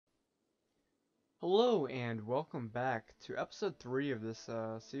Hello and welcome back to episode 3 of this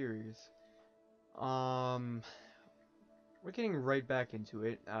series. Um, we're getting right back into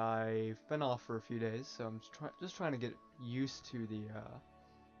it. I've been off for a few days, so I'm just trying to get used to the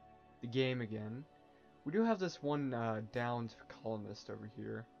game again. We do have this one downed colonist over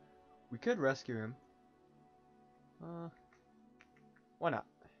here. We could rescue him. Uh, why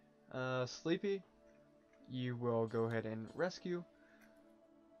not? Sleepy, you will go ahead and rescue.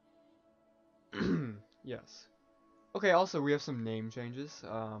 Yes. Okay, also we have some name changes.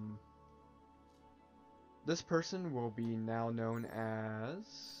 This person will be now known as...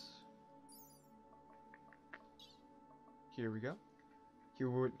 Here we go.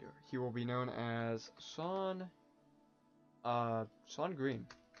 He will be known as Sean Green.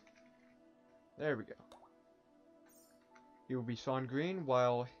 There we go. He will be Sean Green,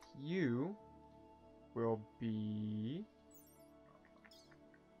 while you will be...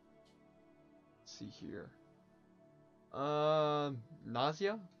 Let's see here.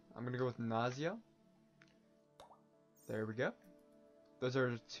 Nausea? I'm gonna go with Nausea. There we go. Those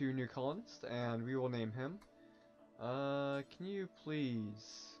are two new colonists, and we will name him. Can you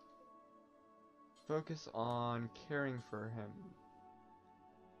please focus on caring for him?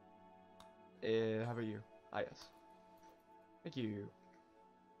 How about you? Ah, yes. Thank you.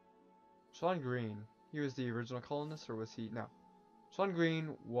 Sean Green. He was the original colonist, or was he? No. Sean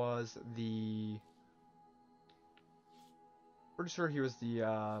Green was the... Pretty sure he was the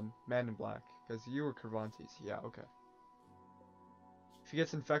man in black, because you were Cervantes. Yeah, okay. If he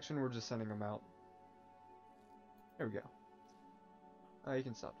gets infection, we're just sending him out. There we go. You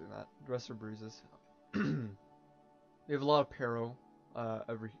can stop doing that. The rest are bruises. We have a lot of Pero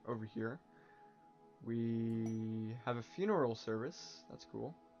over here. We have a funeral service. That's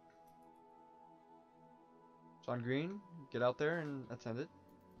cool. John Green, get out there and attend it.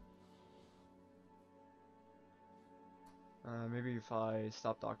 Maybe if I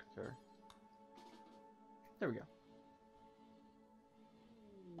stop Dr. Care. There we go.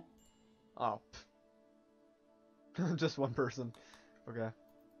 Oh. Just one person. Okay.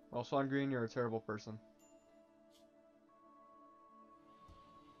 Well, Sean Green, you're a terrible person.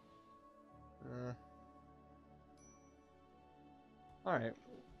 Alright.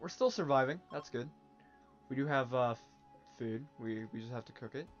 We're still surviving. That's good. We do have food. We just have to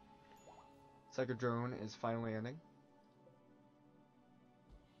cook it. Psychodrone is finally ending.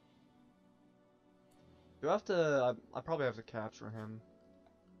 Do I have to... I probably have to capture him.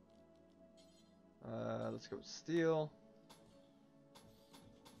 Let's go with steel.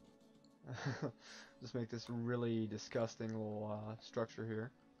 Just make this really disgusting little structure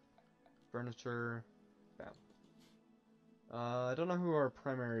here. Furniture. Bam. I don't know who our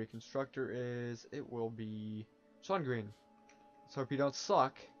primary constructor is. It will be Sean Green. Let's hope you don't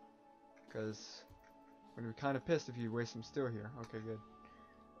suck, because we're gonna be kind of pissed if you waste some steel here. Okay, good.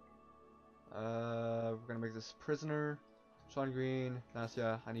 We're gonna make this prisoner. Sean Green,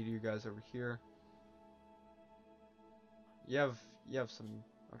 Nasya, I need you guys over here. You have some.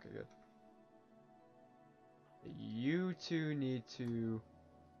 Okay, good. You two need to.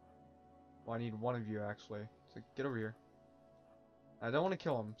 Well, I need one of you actually. So get over here. I don't want to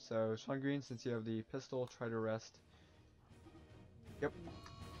kill him, so Sean Green, since you have the pistol, try to rest. Yep.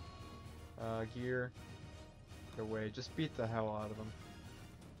 Gear. Get away. Just beat the hell out of him.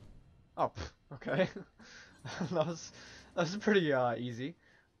 Oh, okay. that was pretty easy.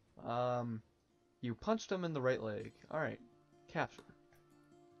 You punched him in the right leg. Alright. Capture.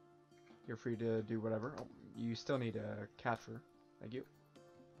 You're free to do whatever. Oh, you still need a capture. Thank you.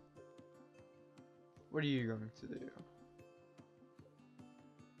 What are you going to do?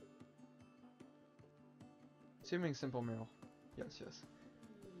 Assuming simple meal. Yes, yes.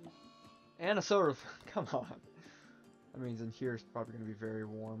 And a soda. Come on. That means in here it's probably going to be very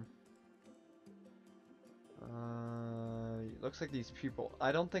warm. Looks like these people.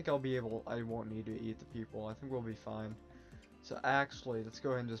 I don't think I'll be able. I won't need to eat the people. I think we'll be fine. So actually, let's go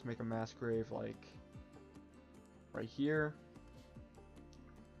ahead and just make a mass grave like right here.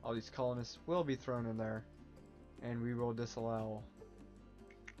 All these colonists will be thrown in there, and we will disallow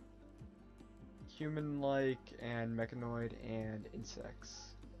human-like and mechanoid and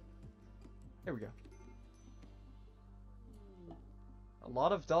insects. There we go. A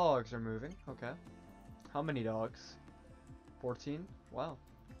lot of dogs are moving. Okay. How many dogs? 14? Wow.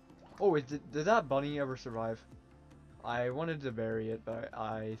 Oh, wait, did that bunny ever survive? I wanted to bury it, but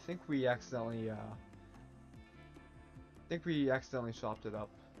I think we accidentally chopped it up.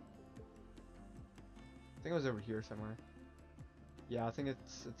 I think it was over here somewhere. Yeah, I think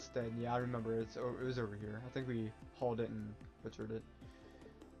it's dead. Yeah, I remember it was over here. I think we hauled it and butchered it.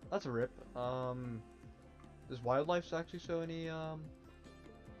 That's a rip. Does wildlife actually show any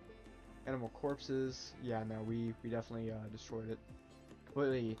animal corpses? Yeah, no, we definitely destroyed it.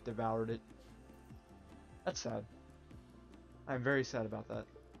 Completely devoured it. That's sad. I'm very sad about that.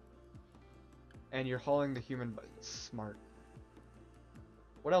 And you're hauling the human, but smart.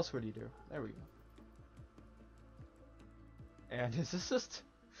 What else would you do? There we go. And is this just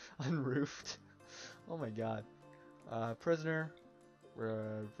unroofed? Oh my god. Prisoner,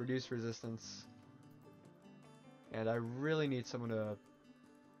 reduce resistance. And I really need someone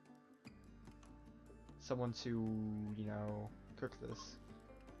to, you know, cook this.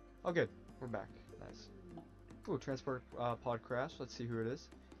 Oh good, we're back. Nice. Ooh, transport pod crash. Let's see who it is.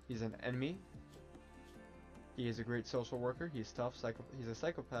 He's an enemy. He is a great social worker. He's tough. He's a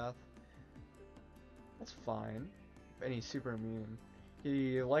psychopath. That's fine. And he's super immune.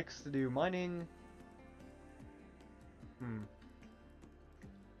 He likes to do mining.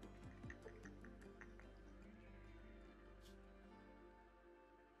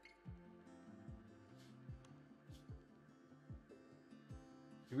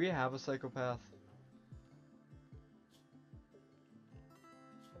 Do we have a psychopath?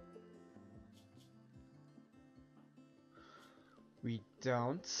 We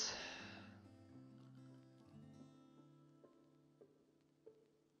don't.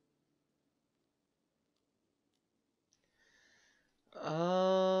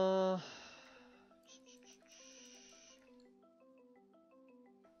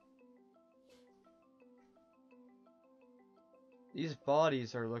 These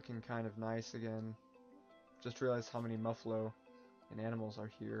bodies are looking kind of nice again. Just realized how many muffalo and animals are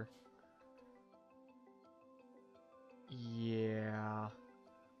here. Yeah.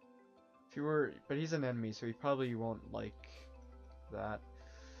 If you were, but he's an enemy, so he probably won't like that.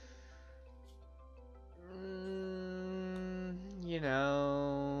 You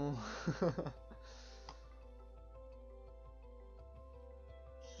know.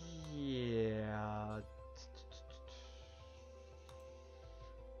 Yeah.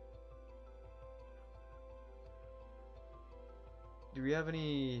 Do we have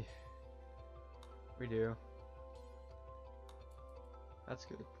any? We do. That's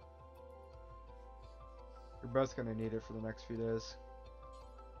good. You're both gonna need it for the next few days.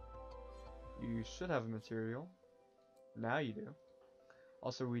 You should have a material. Now you do.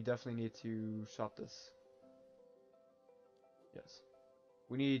 Also, we definitely need to shop this. Yes.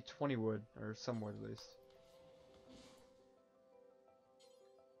 We need 20 wood, or some wood at least.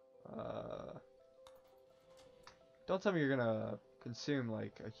 Don't tell me you're gonna consume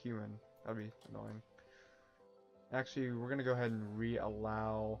like a human. That'd be annoying. Actually, we're gonna go ahead and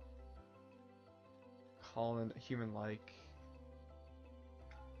re-allow Colin human-like.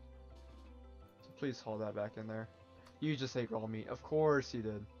 So please haul that back in there. You just ate raw meat. Of course you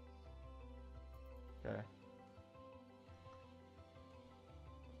did. Okay.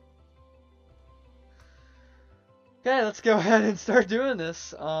 Okay, let's go ahead and start doing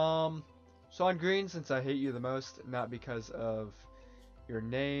this. Sean Green, since I hate you the most, not because of your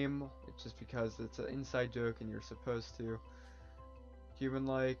name, it's just because it's an inside joke and you're supposed to.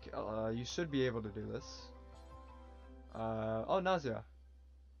 Human-like, you should be able to do this. Oh, nausea.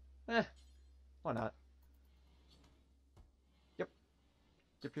 Why not? Yep.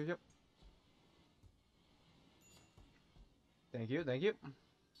 Yep. Thank you. Yep.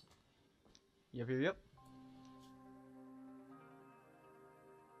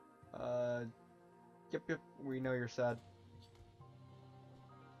 Yep. We know you're sad.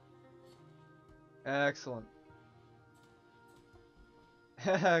 Excellent.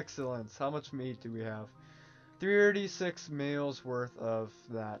 Excellent. How much meat do we have? 36 meals worth of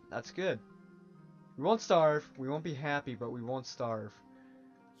that. That's good. We won't starve. We won't be happy, but we won't starve.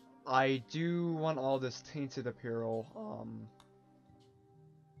 I do want all this tainted apparel.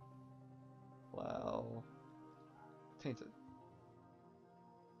 Well, tainted.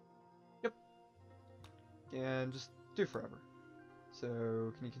 Yep. And just do forever.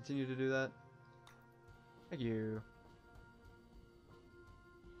 So, can you continue to do that? Thank you.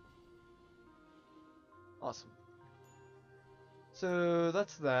 Awesome. So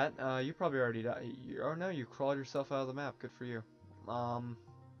that's that. You probably already died. Oh no, you crawled yourself out of the map. Good for you.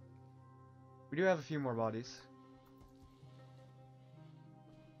 We do have a few more bodies.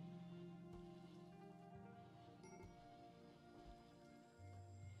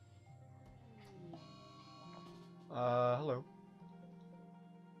 Hello.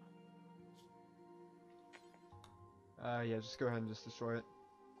 Yeah, just go ahead and just destroy it.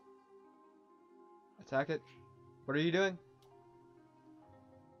 Attack it. What are you doing?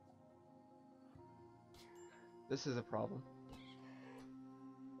 This is a problem.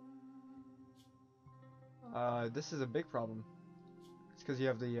 This is a big problem. It's because you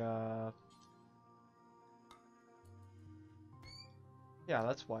have the, yeah,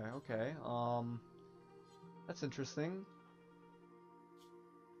 that's why. Okay. That's interesting.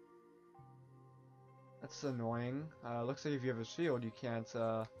 That's annoying. Looks like if you have a shield, you can't,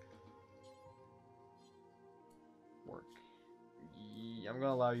 work. I'm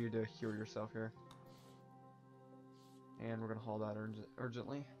gonna allow you to heal yourself here. And we're gonna haul that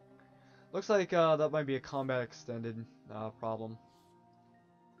urgently. Looks like, that might be a combat extended, problem.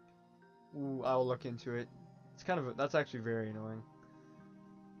 Ooh, I'll look into it. It's kind of, that's actually very annoying.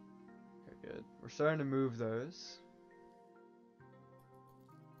 Okay, good. We're starting to move those.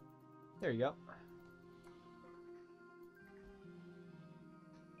 There you go.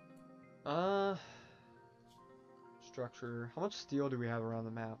 Structure. How much steel do we have around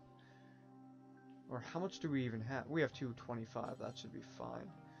the map? Or how much do we even have? We have 225. That should be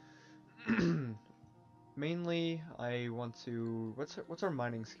fine. Mainly, I want to. What's our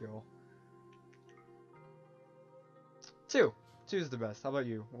mining skill? 2. 2 is the best. How about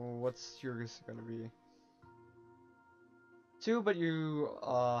you? Well, what's yours gonna be? 2, but you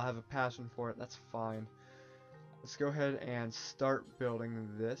have a passion for it. That's fine. Let's go ahead and start building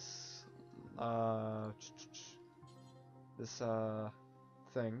this. This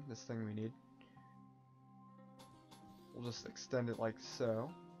thing we need. We'll just extend it like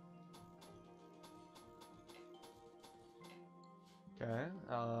so. Okay,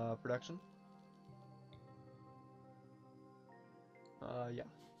 production. Yeah.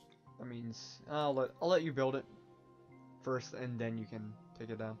 That means I'll let you build it first, and then you can take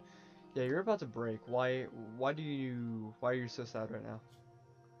it down. Yeah, you're about to break. Why are you so sad right now?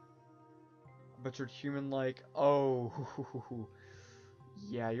 Butchered human-like. Oh,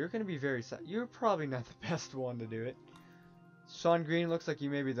 yeah, you're gonna be very sad. You're probably not the best one to do it. Sean Green, looks like you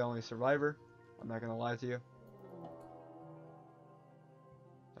may be the only survivor. I'm not gonna lie to you.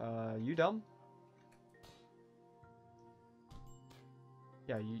 You dumb?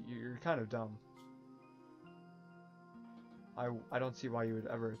 Yeah, you're kind of dumb. I don't see why you would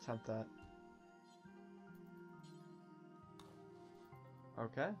ever attempt that.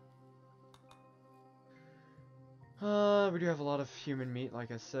 Okay. We do have a lot of human meat,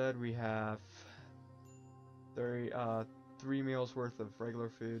 like I said. We have 3 meals worth of regular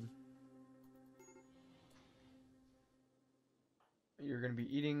food. You're gonna be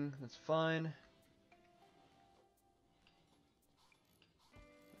eating, that's fine.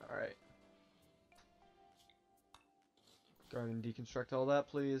 Alright. Go ahead and deconstruct all that,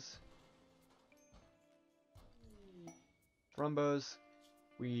 please. Thrumbos.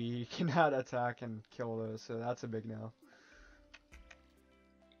 We cannot attack and kill those, so that's a big no.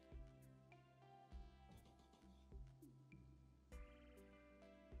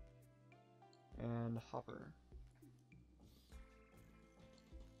 And hopper.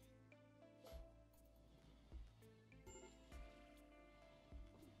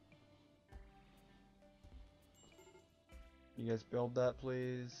 You guys build that,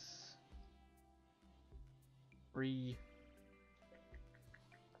 please.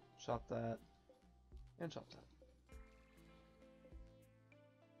 Chop that. And chop that.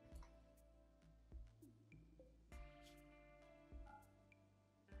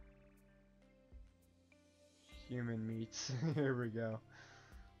 Human meats. Here we go.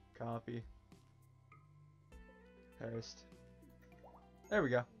 Copy. Paste. There we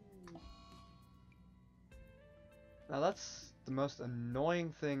go. Now that's the most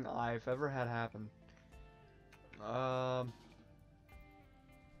annoying thing I've ever had happen.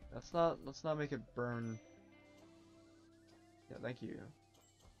 Let's not make it burn. Yeah, thank you.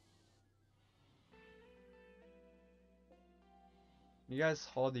 You guys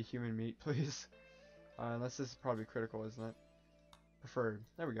haul the human meat, please. Unless this is probably critical, isn't it? Preferred.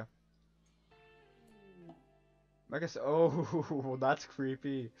 There we go. I guess. Oh, that's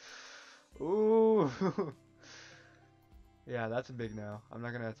creepy. Ooh. Yeah, that's a big no. I'm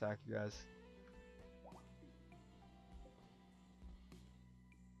not gonna attack you guys.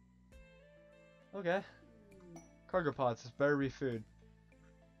 Okay. Cargo pods. This better be food.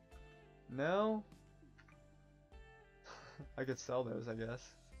 No? I could sell those, I guess.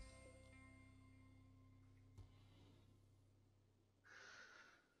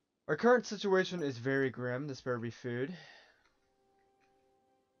 Our current situation is very grim. This better be food.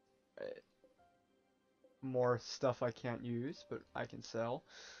 More stuff I can't use, but I can sell.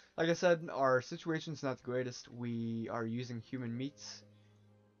 Like I said, our situation's not the greatest. We are using human meats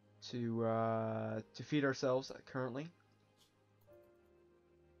to feed ourselves currently.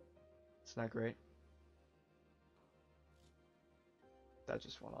 It's not great. That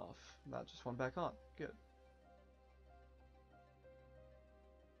just went off. That just went back on. Good.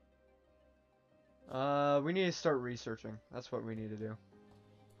 We need to start researching. That's what we need to do.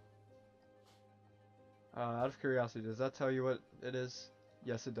 Out of curiosity, does that tell you what it is?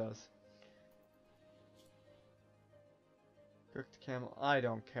 Yes, it does. Cooked camel. I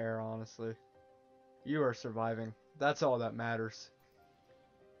don't care, honestly. You are surviving. That's all that matters.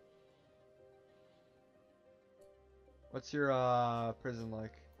 What's your prison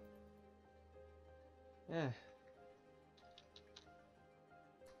like? Eh.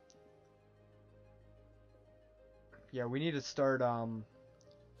 Yeah, we need to start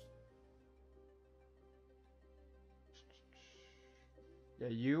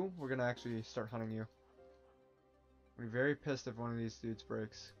yeah, we're gonna actually start hunting you. I'm very pissed if one of these dudes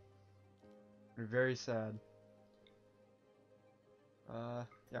breaks. I'm very sad.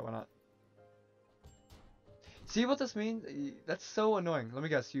 Yeah, why not? See what this means? That's so annoying. Let me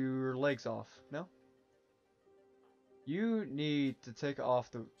guess, your leg's off. No? You need to take off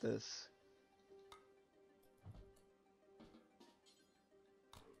this.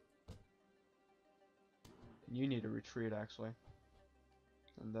 You need to retreat, actually.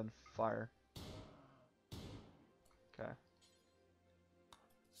 And then fire. Okay.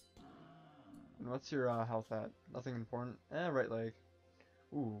 And what's your health at? Nothing important. Right leg.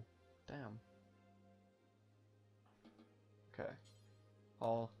 Ooh, damn. Okay.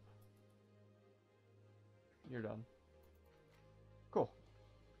 All. You're done. Cool.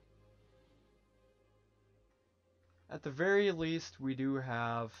 At the very least, we do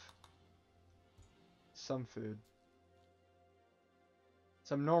have some food.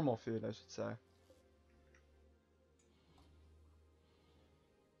 Some normal food, I should say.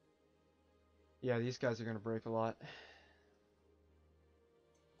 Yeah, these guys are gonna break a lot.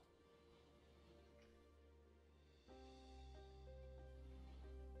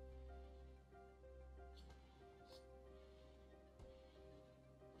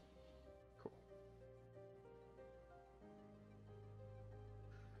 Cool.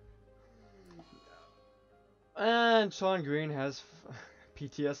 And Sean Green has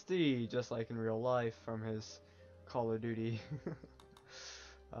PTSD, just like in real life, from his Call of Duty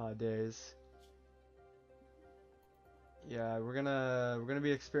days. Yeah, we're gonna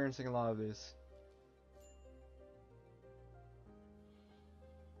be experiencing a lot of these.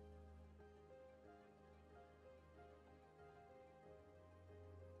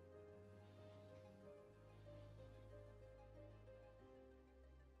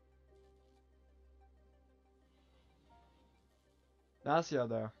 Nasya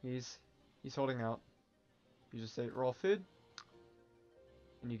though, he's holding out. You just ate raw food,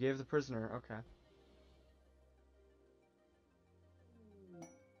 and you gave the prisoner. Okay.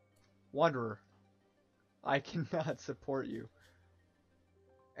 Wanderer, I cannot support you,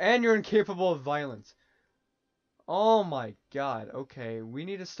 and you're incapable of violence. Oh my god. Okay, we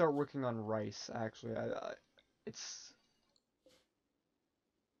need to start working on rice. Actually, it's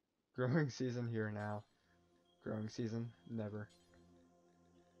growing season here now. Growing season, never.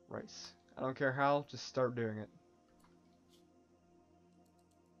 Rice. I don't care how, just start doing it.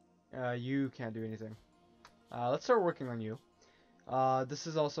 You can't do anything. Let's start working on you. This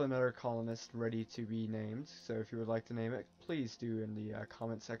is also another colonist ready to be named, so if you would like to name it, please do in the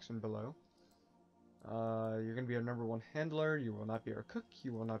comment section below. You're going to be our #1 handler, you will not be our cook,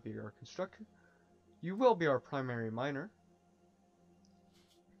 you will not be our constructor. You will be our primary miner.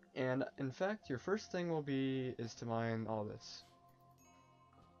 And, in fact, your first thing is to mine all this.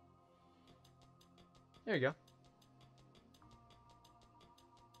 There you go.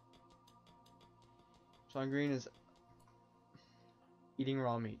 Sean Green is eating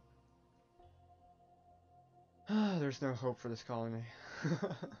raw meat. There's no hope for this colony.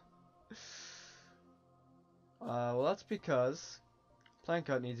 Well, that's because plant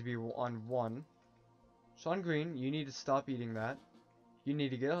cut needs to be on 1. Sean Green, you need to stop eating that. You need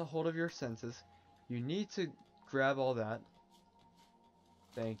to get a hold of your senses. You need to grab all that.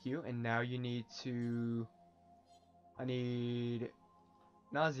 Thank you. And now you need to... I need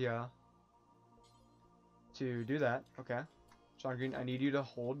Nausea to do that. Okay. Sean Green, I need you to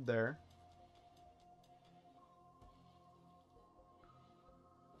hold there.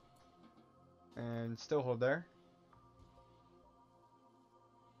 And still hold there.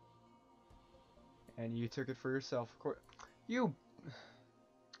 And you took it for yourself. Of course. You...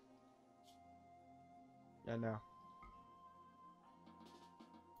 Yeah, no.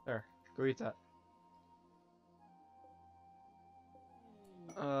 There. Go eat that.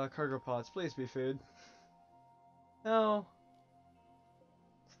 Cargo pods. Please be food. No.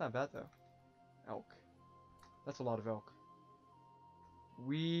 It's not bad, though. Elk. That's a lot of elk.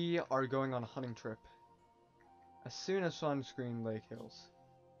 We are going on a hunting trip. As soon as Sean Green Lake hills.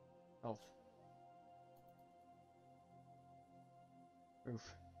 Health.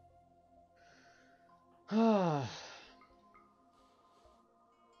 Oof.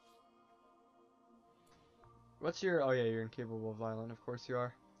 What's your... Oh yeah, you're incapable of violent. Of course you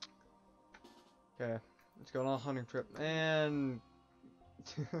are. Okay. Let's go on a hunting trip. And...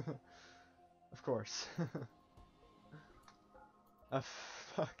 of course. A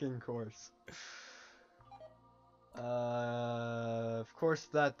fucking course. Of course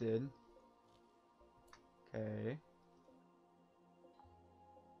that did. Okay.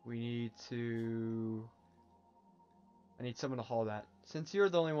 We need to... I need someone to haul that. Since you're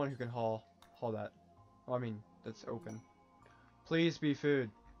the only one who can haul that. Oh, I mean, that's open. Please be food.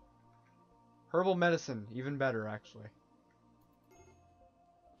 Herbal medicine, even better, actually.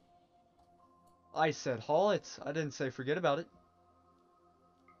 I said haul it. I didn't say forget about it.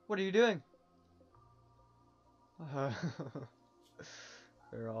 What are you doing?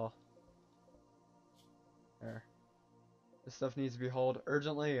 They're all... There. This stuff needs to be hauled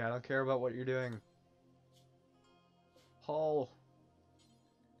urgently. I don't care about what you're doing. Haul.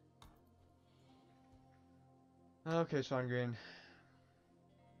 Okay, Sean Green.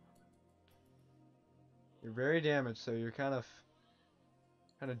 You're very damaged, so you're kind of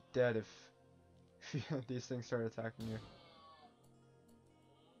dead if these things start attacking you.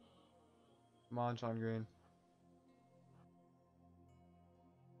 Come on, Sean Green.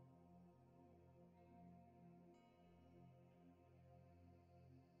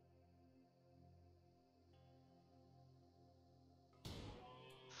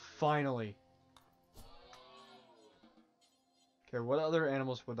 Finally. Okay, what other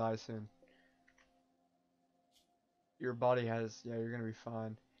animals will die soon? Your body has... Yeah, you're gonna be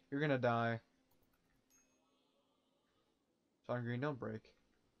fine. You're gonna die. Sean Green, don't break.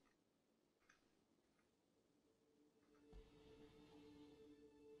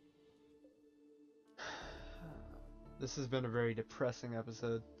 This has been a very depressing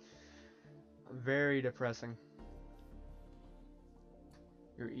episode. Very depressing.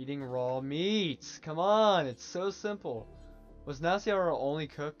 You're eating raw meat. Come on, it's so simple. Was Nasi our only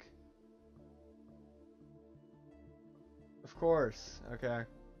cook? Of course. Okay.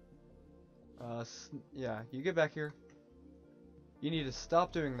 Yeah, you get back here. You need to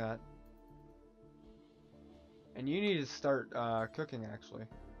stop doing that. And you need to start cooking, actually.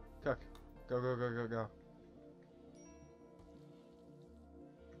 Cook. Go, go, go, go, go.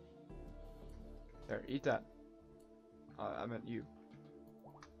 There, eat that. I meant you.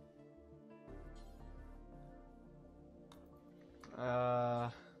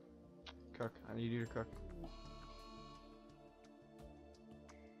 Cook. I need you to cook.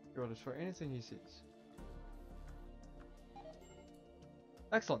 He will destroy anything he sees.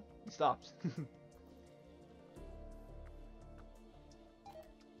 Excellent. He stops.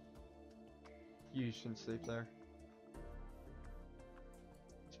 You shouldn't sleep there.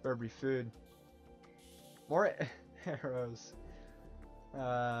 It's better be food. More arrows.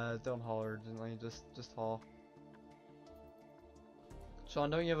 Don't haul urgently. Just haul. Sean,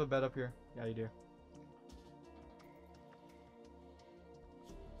 don't you have a bed up here? Yeah, you do.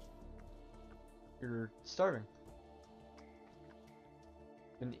 You're starving.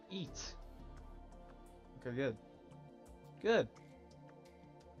 Then eat. Okay, good. Good.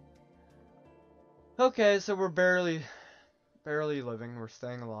 Okay, so we're barely living. We're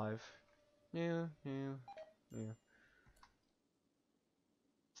staying alive. Yeah.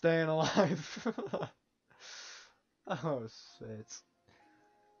 Staying alive. Oh, shit.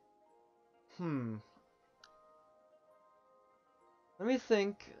 Let me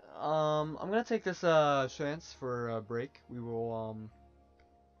think. I'm gonna take this chance for a break. We will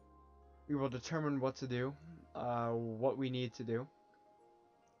determine what to do, what we need to do.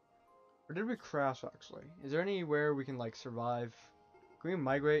 Or did we crash actually? Is there anywhere we can like survive? Can we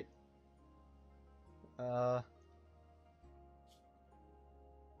migrate? Is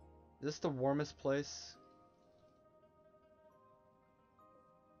this the warmest place?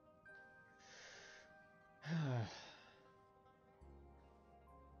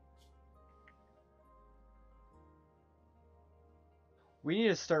 We need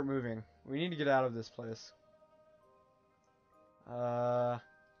to start moving. We need to get out of this place.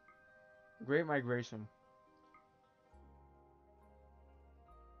 Great Migration.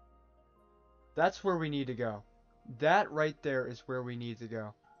 That's where we need to go. That right there is where we need to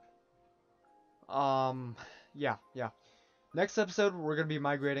go. Yeah. Next episode, we're gonna be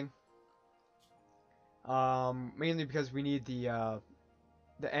migrating. Mainly because we need the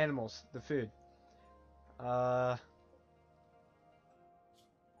animals, the food.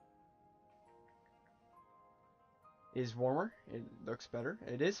 Is warmer. It looks better.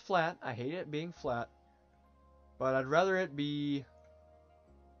 It is flat. I hate it being flat. But I'd rather it be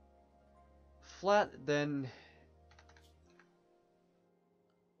flat, then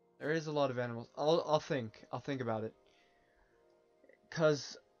there is a lot of animals. I'll think. I'll think about it.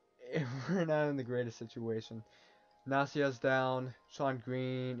 Cause we're not in the greatest situation. Nasia's down. Sean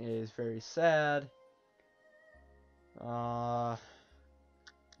Green is very sad. Uh,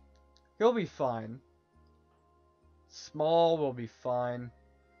 he'll be fine. Small will be fine.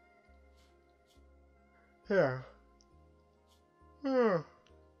 Yeah. Yeah.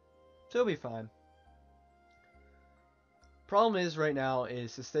 He'll be fine. Problem is right now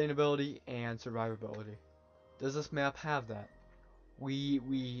is sustainability and survivability. Does this map have that? We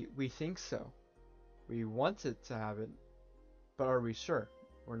think so. We want it to have it, but are we sure?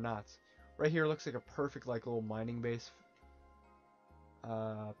 We're not. Right here looks like a perfect like little mining base.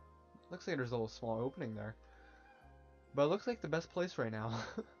 Looks like there's a little small opening there. But it looks like the best place right now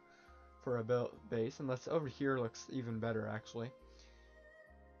for a base, unless over here looks even better actually.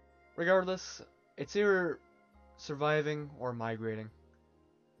 Regardless, it's either surviving or migrating.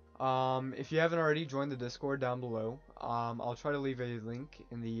 If you haven't already, join the Discord down below. I'll try to leave a link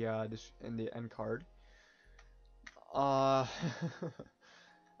in the end card. I'll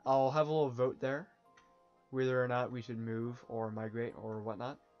have a little vote there, whether or not we should move or migrate or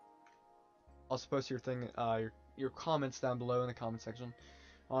whatnot. Also post your your comments down below in the comment section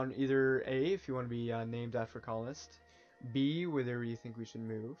on either A, if you want to be named after a colonist, B, whether you think we should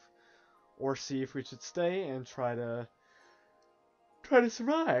move, or C, if we should stay and try to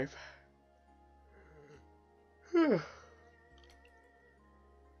survive.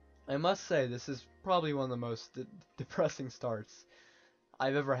 I must say, this is probably one of the most depressing starts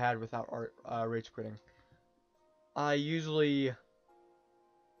I've ever had without rage quitting. I usually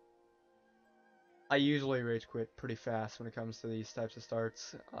rage quit pretty fast when it comes to these types of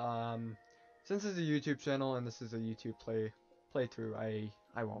starts. Since it's a YouTube channel and this is a YouTube playthrough,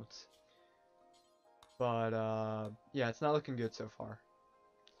 I won't. But yeah, it's not looking good so far.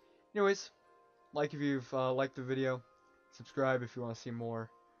 Anyways, like if you've liked the video, subscribe if you want to see more,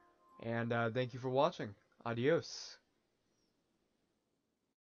 and thank you for watching. Adios.